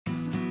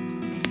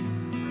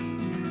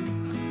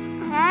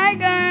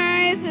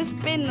guys,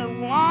 it's been a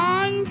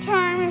long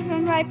time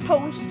since I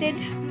posted,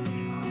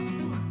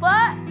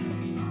 but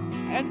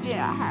I didn't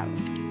have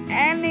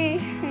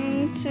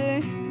anything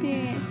to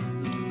be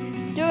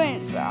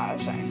doing, so I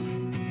was like,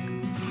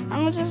 I'm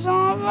gonna just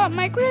all about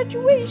my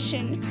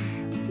graduation.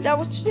 That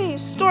was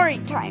today's story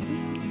time.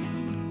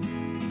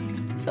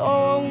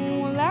 So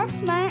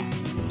last night,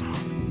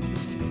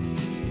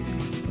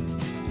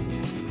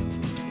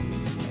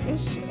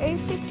 it's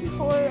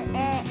 8:54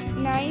 at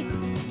night.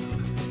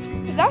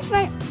 Last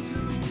night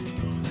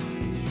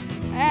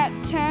at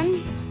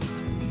 10,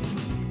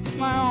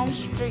 my mom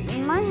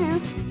straightened my hair.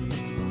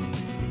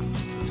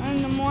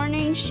 In the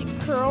morning, she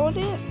curled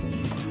it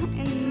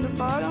in the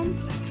bottom.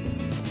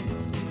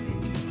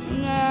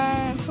 And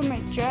then I put my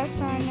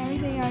dress on and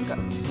everything. I got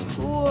to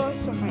school,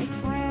 so my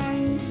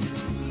friends.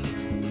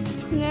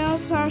 And then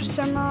also our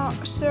summer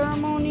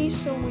ceremony,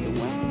 so we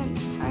went.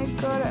 I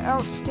got an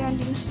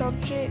outstanding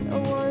subject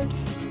award.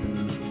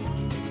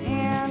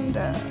 And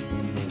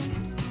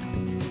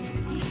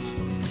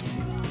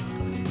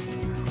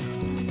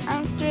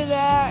after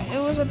that, it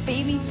was a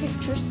baby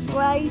picture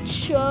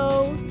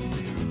slideshow.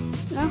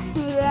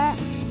 After that,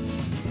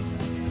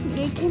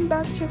 we came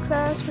back to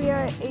class. We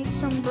ate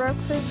some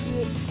breakfast.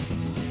 We ate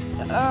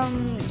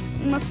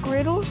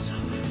McGriddles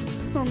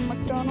from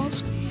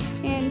McDonald's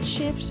and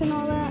chips and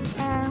all that.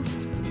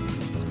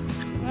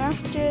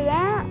 After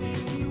that,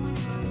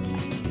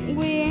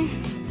 we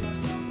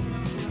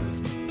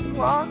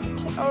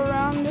walked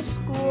around the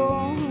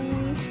school.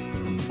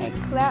 I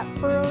clapped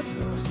for us.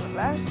 It was the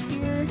last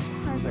year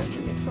I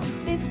graduated from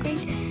 5th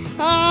grade.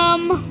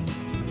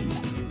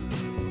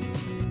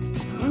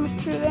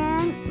 After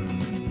that,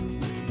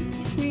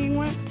 we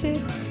went to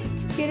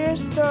get our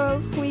stuff.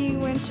 We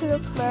went to the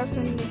flag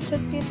and we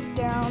took it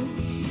down.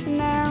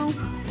 Now,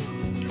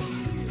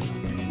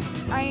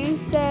 I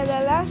said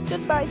a last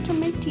goodbye to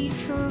my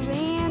teachers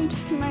and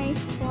my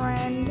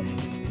friend.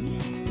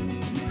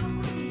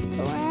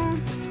 So,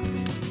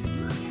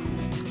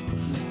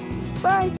 bye.